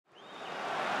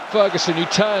Ferguson, who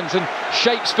turns and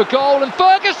shapes for goal, and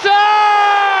Ferguson!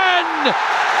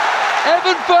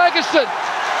 Evan Ferguson,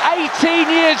 18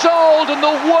 years old and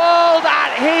the world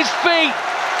at his feet.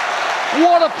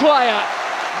 What a player.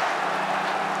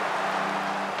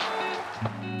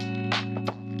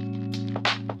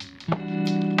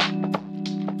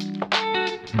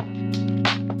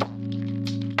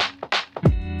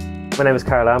 My name is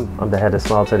Carl Lamb. I'm the head of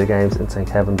small-sided games in St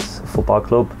Kevin's Football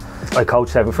Club. I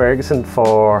coached Evan Ferguson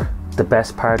for the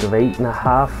best part of 8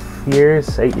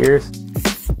 years.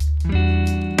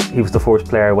 He was the first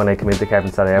player when I came into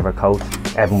Kevin's that I ever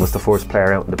coached. Evan was the first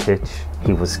player out on the pitch.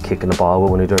 He was kicking the ball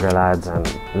with one of the other lads, and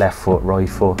left foot, right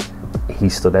foot. He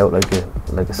stood out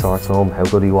like a sore thumb, how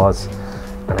good he was.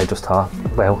 And I just thought,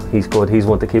 well, he's good, he's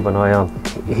one to keep an eye on.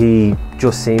 He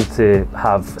just seemed to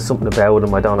have something about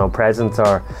him, I don't know, presence,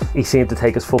 or he seemed to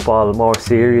take his football more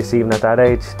serious even at that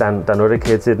age than other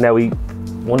kids did. Now,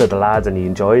 one of the lads, and he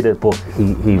enjoyed it, but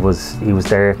he was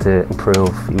there to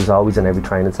improve. He was always in every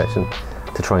training session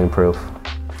to try and improve.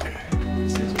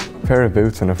 A pair of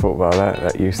boots and a football,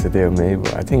 that used to do me,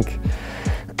 but I think,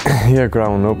 yeah,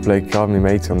 growing up, like all my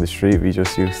mates on the street, we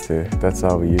just used to, that's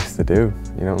all we used to do,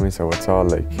 you know what I mean? So it's all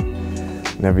like,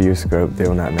 never used to go out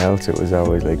doing anything else. It was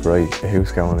always like, right,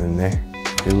 who's going in there?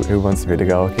 Who wants to be the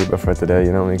goalkeeper for today,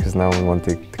 you know what I mean? Because no one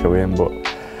wanted to go in, but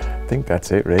I think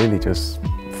that's it really, just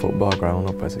football growing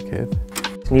up as a kid.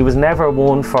 He was never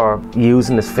one for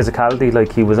using his physicality,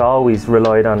 like he was always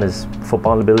relied on his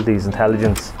football abilities,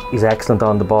 intelligence. He's excellent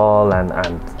on the ball, and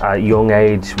at a young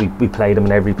age we played him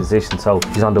in every position. So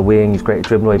he's on the wing, he's great at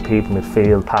dribbling away people,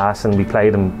 midfield, passing. We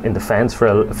played him in defence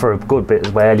for a good bit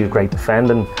as well. He was great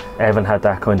defending. Evan had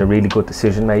that kind of really good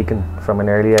decision making from an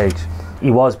early age.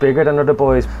 He was bigger than other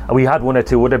boys. We had one or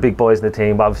two other big boys in the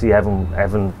team, but obviously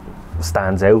Evan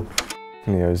stands out.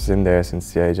 I was in there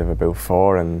since the age of about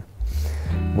 4 and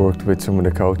worked with some of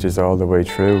the coaches all the way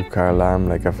through. Carl Lamb,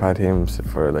 like I've had him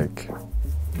for like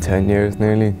 10 years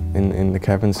nearly in the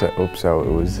Kevin setup, so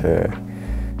it was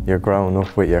you're growing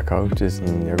up with your coaches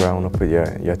and you're growing up with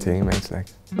your teammates. Like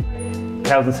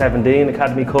 2017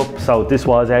 Academy Cup, so this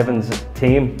was Evan's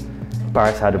team.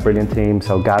 Barca had a brilliant team,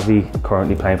 so Gavi,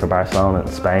 currently playing for Barcelona in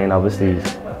Spain, obviously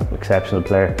he's an exceptional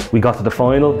player. We got to the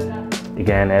final,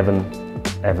 again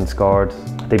Evan scored.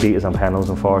 They beat us on penalties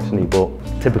unfortunately, but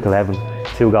typical Evan,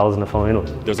 2 goals in the final.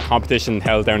 There's a competition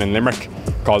held down in Limerick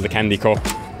called the Kennedy Cup.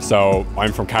 So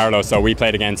I'm from Carlow, so we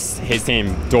played against his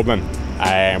team, Dublin.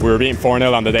 We were beaten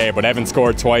 4-0 on the day, but Evan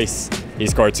scored twice. He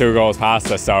scored 2 goals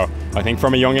past us, so I think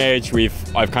from a young age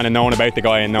I've kind of known about the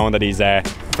guy and known that he's a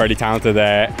fairly talented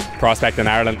prospect in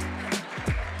Ireland.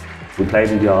 We played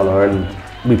in the All-Ireland.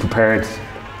 We prepared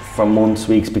for months,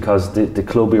 weeks, because the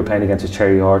club we were playing against was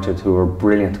Cherry Orchard, who were a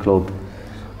brilliant club.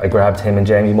 I grabbed him and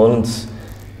Jamie Mullins.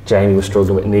 Jamie was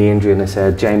struggling with a knee injury, and I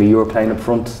said, Jamie, you were playing up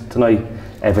front tonight.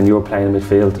 Evan, you were playing in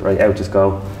midfield. Right, out just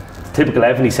go. Typical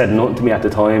Evan, he said nothing to me at the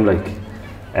time,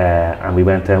 and we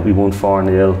went out, we won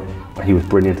 4-0, and he was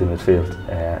brilliant in midfield.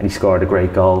 And he scored a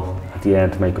great goal at the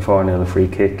end to make a 4-0 free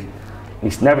kick.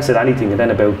 And he never said anything, and then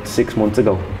about 6 months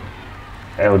ago,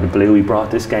 out of the blue, he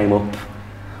brought this game up.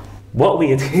 What were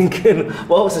you thinking?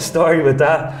 What was the story with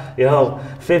that? You know,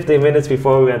 15 minutes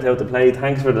before we went out to play,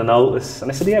 thanks for the notice.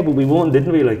 And I said, yeah, but we won,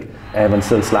 didn't we? Like, Evan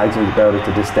still slags me about it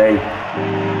to this day.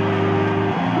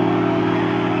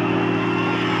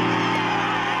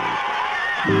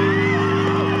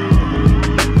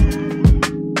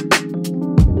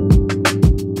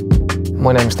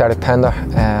 My name is Derek Pender.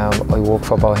 I work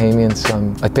for Bohemians.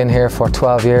 I've been here for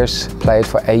 12 years, played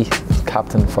for 8,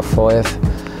 captain for 5.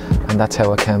 And that's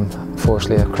how I came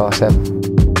firstly across Evan.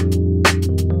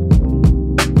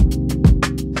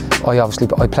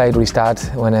 I played with his dad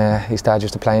when his dad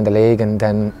used to play in the league, and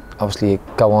then obviously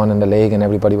go on in the league and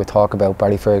everybody would talk about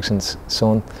Barry Ferguson's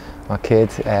son or kid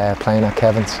playing at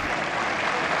Kevin's.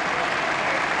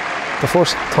 The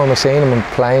first time I seen him and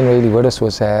playing really with us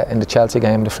was in the Chelsea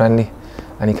game, the friendly.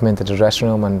 And he came into the dressing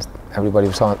room and everybody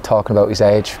was talking about his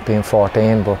age, being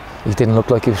 14, but he didn't look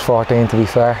like he was 14 to be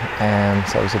fair,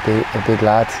 so he was a big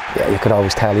lad. Yeah, you could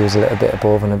always tell he was a little bit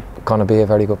above and going to be a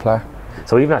very good player.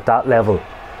 So even at that level,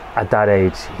 at that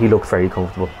age, he looked very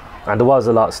comfortable. And there was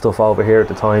a lot of stuff over here at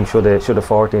the time, should a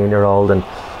 14-year-old and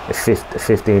a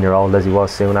 15-year-old as he was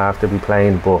soon after be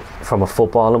playing, but from a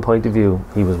footballing point of view,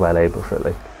 he was well able for it.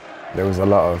 Like. There was a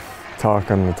lot of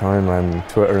talk on the time on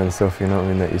Twitter and stuff, you know what I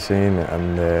mean, that you've seen,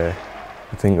 and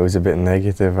I think it was a bit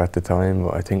negative at the time,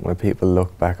 but I think when people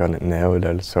look back on it now,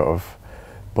 they're sort of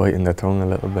biting their tongue a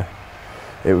little bit.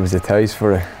 It was a taste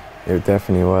for it. It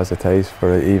definitely was a taste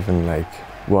for it, even like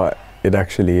what it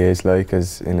actually is like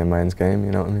as in a man's game,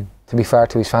 you know what I mean? To be fair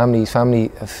to his family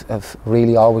have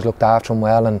really always looked after him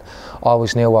well and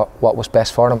always knew what was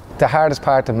best for him. The hardest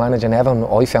part of managing Evan,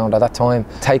 I found at that time,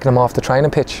 taking him off the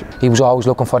training pitch. He was always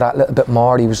looking for that little bit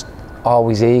more. He was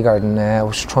always eager, and I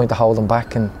was trying to hold him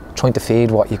back and trying to feed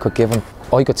what you could give him.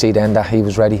 I could see then that he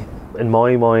was ready. In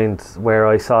my mind, where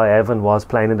I saw Evan was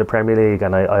playing in the Premier League,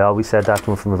 and I always said that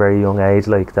to him from a very young age,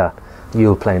 like that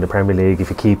you'll play in the Premier League if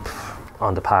you keep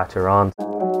on the path you're on.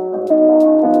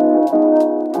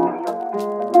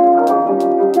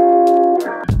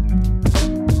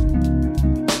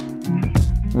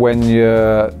 When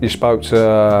you spoke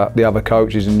to the other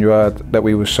coaches and you heard that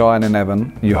we were signing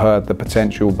Evan, you heard the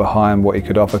potential behind what he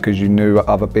could offer because you knew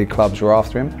other big clubs were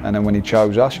after him. And then when he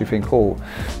chose us, you think, oh,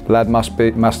 the lad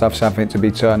must have something to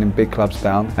be turning big clubs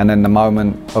down. And then the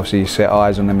moment, obviously, you set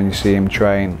eyes on him and you see him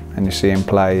train and you see him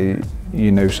play,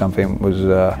 you knew something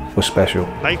was special.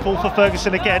 They call for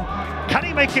Ferguson again. Can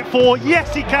he make it 4?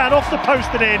 Yes, he can. Off the post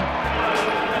and in.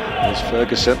 There's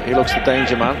Ferguson. He looks the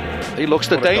danger man. He looks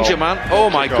the danger man. Oh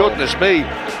my goodness me.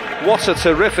 What a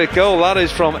terrific goal that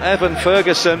is from Evan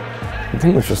Ferguson. I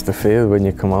think it was just the feel when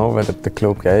you come over that the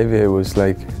club gave you. It was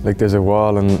like there's a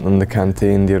wall on the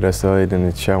canteen the other side, and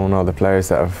it's showing all the players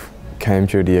that have came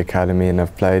through the academy and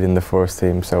have played in the first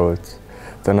team. So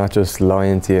they're not just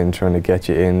lying to you and trying to get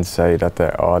you in, say that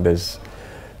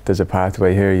there's a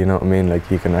pathway here, you know what I mean? Like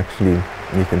you can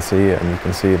see it, and you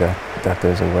can see that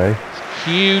there's a way.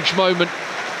 Huge moment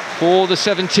for the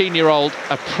 17-year-old,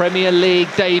 a Premier League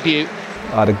debut.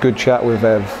 I had a good chat with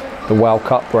Ev the World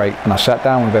Cup break, and I sat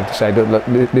down with Ev to say, look,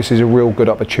 this is a real good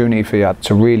opportunity for you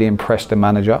to really impress the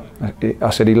manager.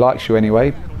 I said, he likes you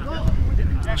anyway.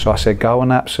 So I said, go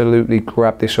and absolutely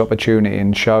grab this opportunity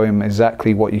and show him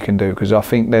exactly what you can do, because I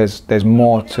think there's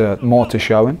more to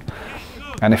show him.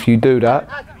 And if you do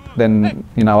that, then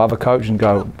other coaches can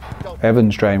go,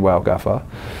 Evan's trained well, Gaffer.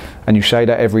 And you say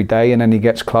that every day, and then he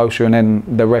gets closer, and then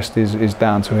the rest is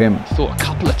down to him. Thought a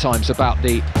couple of times about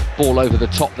the ball over the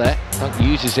top there. Don't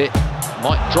uses it.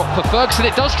 Might drop for Ferguson.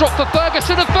 It does drop for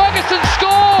Ferguson, and Ferguson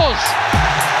scores!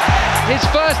 His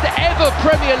first ever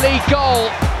Premier League goal.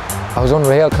 I was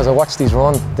unreal because I watched his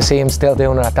run to see him still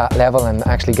doing it at that level and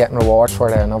actually getting rewards for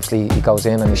it. And obviously he goes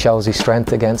in and he shows his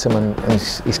strength against him, and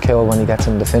he's killed when he gets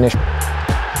him to finish.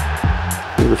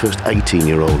 You're the first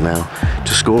 18-year-old now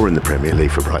to score in the Premier League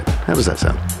for Brighton. How does that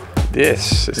sound?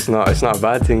 Yes, it's not a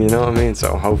bad thing, you know what I mean?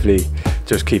 So hopefully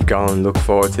just keep going, look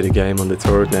forward to the game on the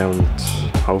 3rd now, and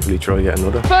hopefully try to get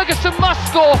another. Ferguson must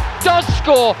score, does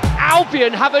score.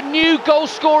 Albion have a new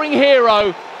goal-scoring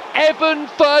hero, Evan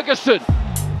Ferguson.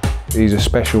 He's a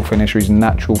special finisher, he's a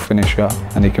natural finisher,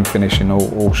 and he can finish in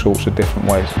all sorts of different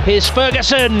ways. Here's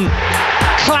Ferguson,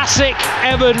 classic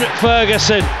Evan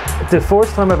Ferguson. The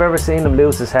first time I've ever seen him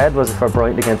lose his head was for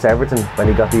Brighton against Everton, when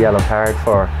he got the yellow card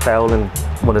for fouling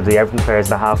one of the Everton players in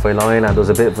the halfway line, and there was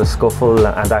a bit of a scuffle,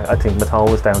 and I think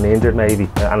Matone was down injured maybe,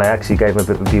 and I actually gave him a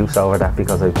bit of abuse over that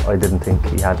because I didn't think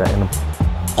he had that in him.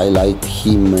 I like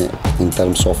him in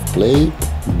terms of play,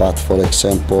 but for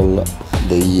example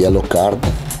the yellow card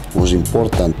was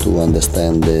important to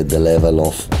understand the level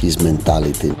of his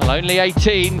mentality. Well, only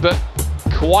 18, but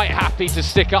quite happy to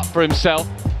stick up for himself.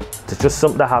 It's just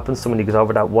something that happens to when he goes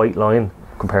over that white line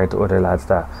compared to other lads,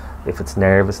 that if it's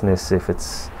nervousness, if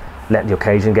it's letting the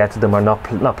occasion get to them, or not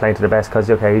playing to the best because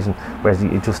of the occasion, whereas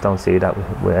you just don't see that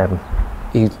with Evan.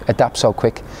 He adapts so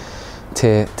quick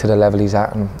to the level he's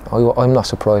at, and I'm not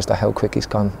surprised at how quick he's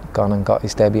gone and got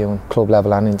his debut on club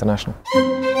level and international.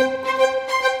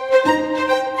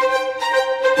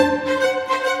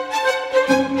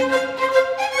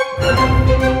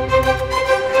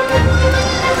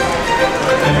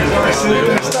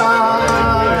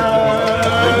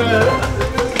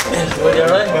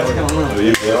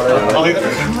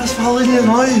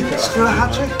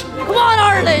 Come on,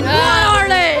 Ireland! Come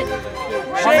on, Ireland!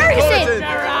 Ferguson!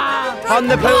 On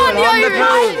the pool!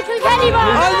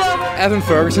 Evan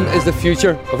Ferguson is the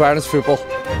future of Ireland's football.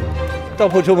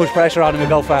 Don't put too much pressure on him and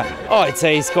go far. Oh, I'd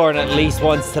say he's scoring at least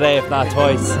once today, if not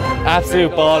twice.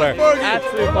 Absolute baller.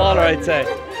 Absolute baller, I'd say.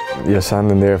 You're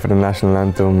standing there for the national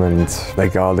anthem, and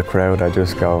like all the crowd, I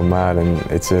just go mad, and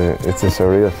it's a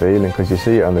surreal feeling because you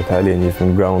see it on the telly and you've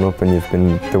been growing up and you've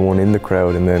been the one in the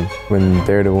crowd, and then when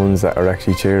they're the ones that are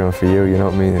actually cheering for you, you know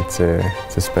what I mean? It's a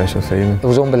special feeling. It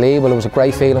was unbelievable. It was a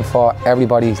great feeling for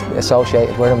everybody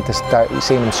associated with him to start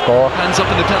seeing him score. Hands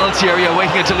up in the penalty area,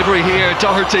 waiting a delivery here.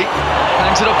 Doherty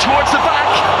hangs it up towards the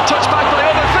back. Touch back by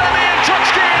Evan Ferguson, and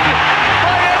touched in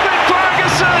by Evan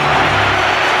Ferguson.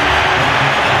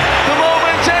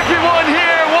 Everyone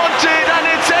here wanted, and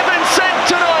it's Evan sent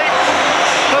tonight.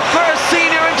 The first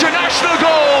senior international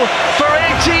goal for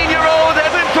 18-year-old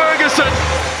Evan Ferguson.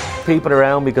 people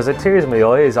around me, because I had tears in my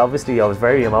eyes. Obviously I was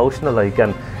very emotional, like,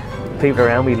 and people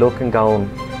around me looking, going,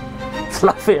 it's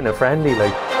not fitting a friendly,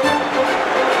 like.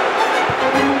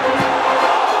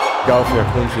 Go for your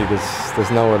country,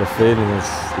 there's no other feeling. It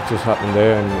just happened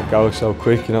there and it goes so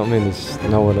quick, you know what I mean? There's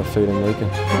no other feeling like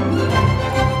it.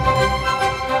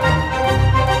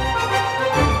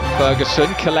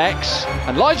 Ferguson collects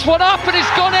and lines one up and it's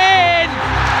gone in!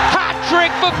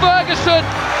 Hat-trick for Ferguson!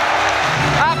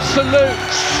 Absolute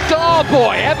star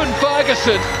boy, Evan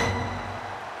Ferguson.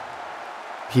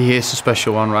 He is a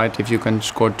special one, right? If you can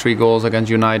score 3 goals against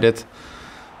United,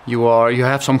 you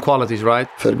have some qualities, right?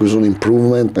 Ferguson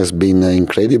improvement has been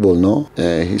incredible, no?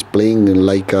 He's playing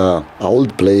like a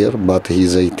old player, but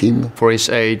he's 18. For his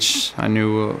age, I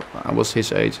knew I was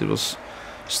his age. It was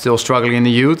still struggling in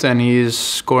the youth, and he is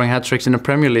scoring hat-tricks in the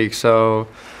Premier League, so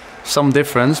some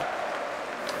difference.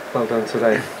 Well done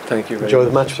today. Thank you very Enjoy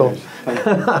much. the match,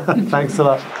 Paul. Thanks a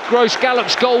lot. Gross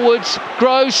gallops goalwards.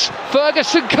 Gross.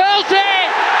 Ferguson curls it!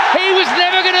 He was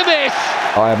never going to miss!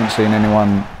 I haven't seen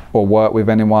anyone or work with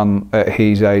anyone at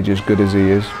his age as good as he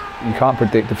is. You can't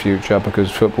predict the future because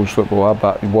football's football,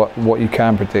 but what you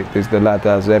can predict is the lad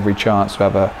has every chance to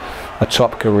have a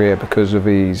top career because of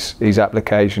his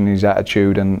application, his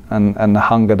attitude and the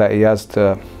hunger that he has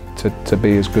to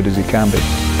be as good as he can be.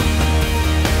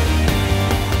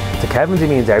 To Kevin, he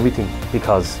means everything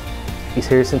because he's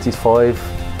here since he's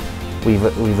 5.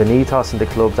 We've an ethos in the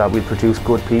club that we produce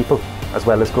good people as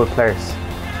well as good players.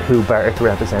 Who better to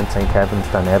represent St Kevin's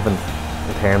than Evan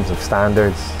in terms of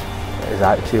standards, his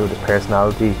attitude, his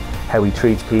personality, how he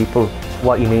treats people.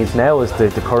 What he means now is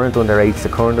the current under-8s, the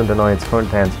current under-9s, the current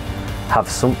 10s have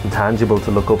something tangible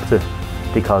to look up to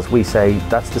because we say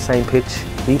that's the same pitch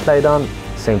he played on,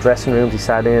 same dressing rooms he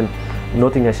sat in.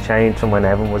 Nothing has changed from when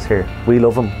Evan was here. We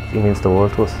love him, he means the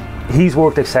world to us. He's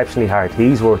worked exceptionally hard,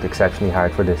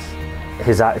 for this.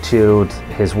 His attitude,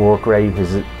 his work rate,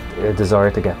 his desire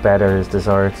to get better, his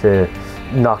desire to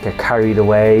not get carried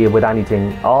away with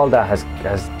anything, all that has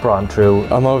brought through.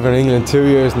 I'm over in England 2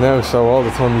 years now, so all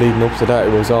the time leading up to that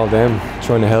it was all them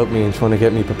trying to help me and trying to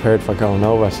get me prepared for going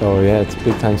over, so yeah, it's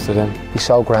big thanks to them. He's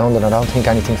so grounded, I don't think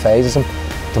anything phases him.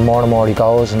 The more he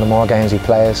goes and the more games he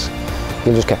plays,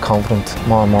 he'll just get confident,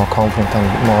 more and more confident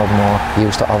and more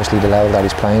used to obviously the level that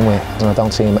he's playing with, and I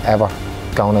don't see him ever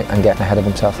going and getting ahead of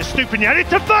himself. Stupinian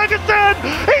to Ferguson!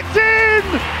 It's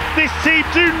in! This team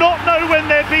do not know when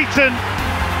they're beaten.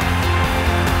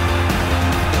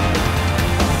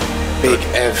 Big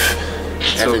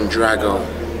Evan Drago.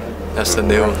 That's the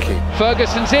new one.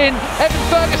 Ferguson's in, Evan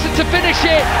Ferguson to finish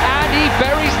it, and he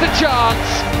buries the chance.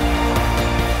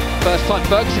 First time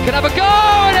Ferguson can have a go,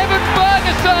 and Evan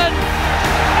Ferguson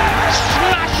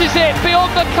smashes it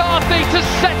beyond McCarthy to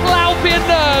settle Albion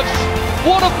nerves.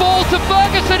 What a ball to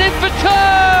Ferguson in for 2!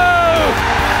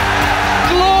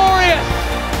 Glorious!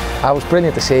 It was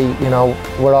brilliant to see, you know,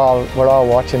 we're all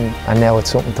watching, and now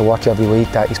it's something to watch every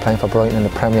week that he's playing for Brighton in the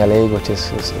Premier League, which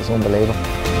is unbelievable.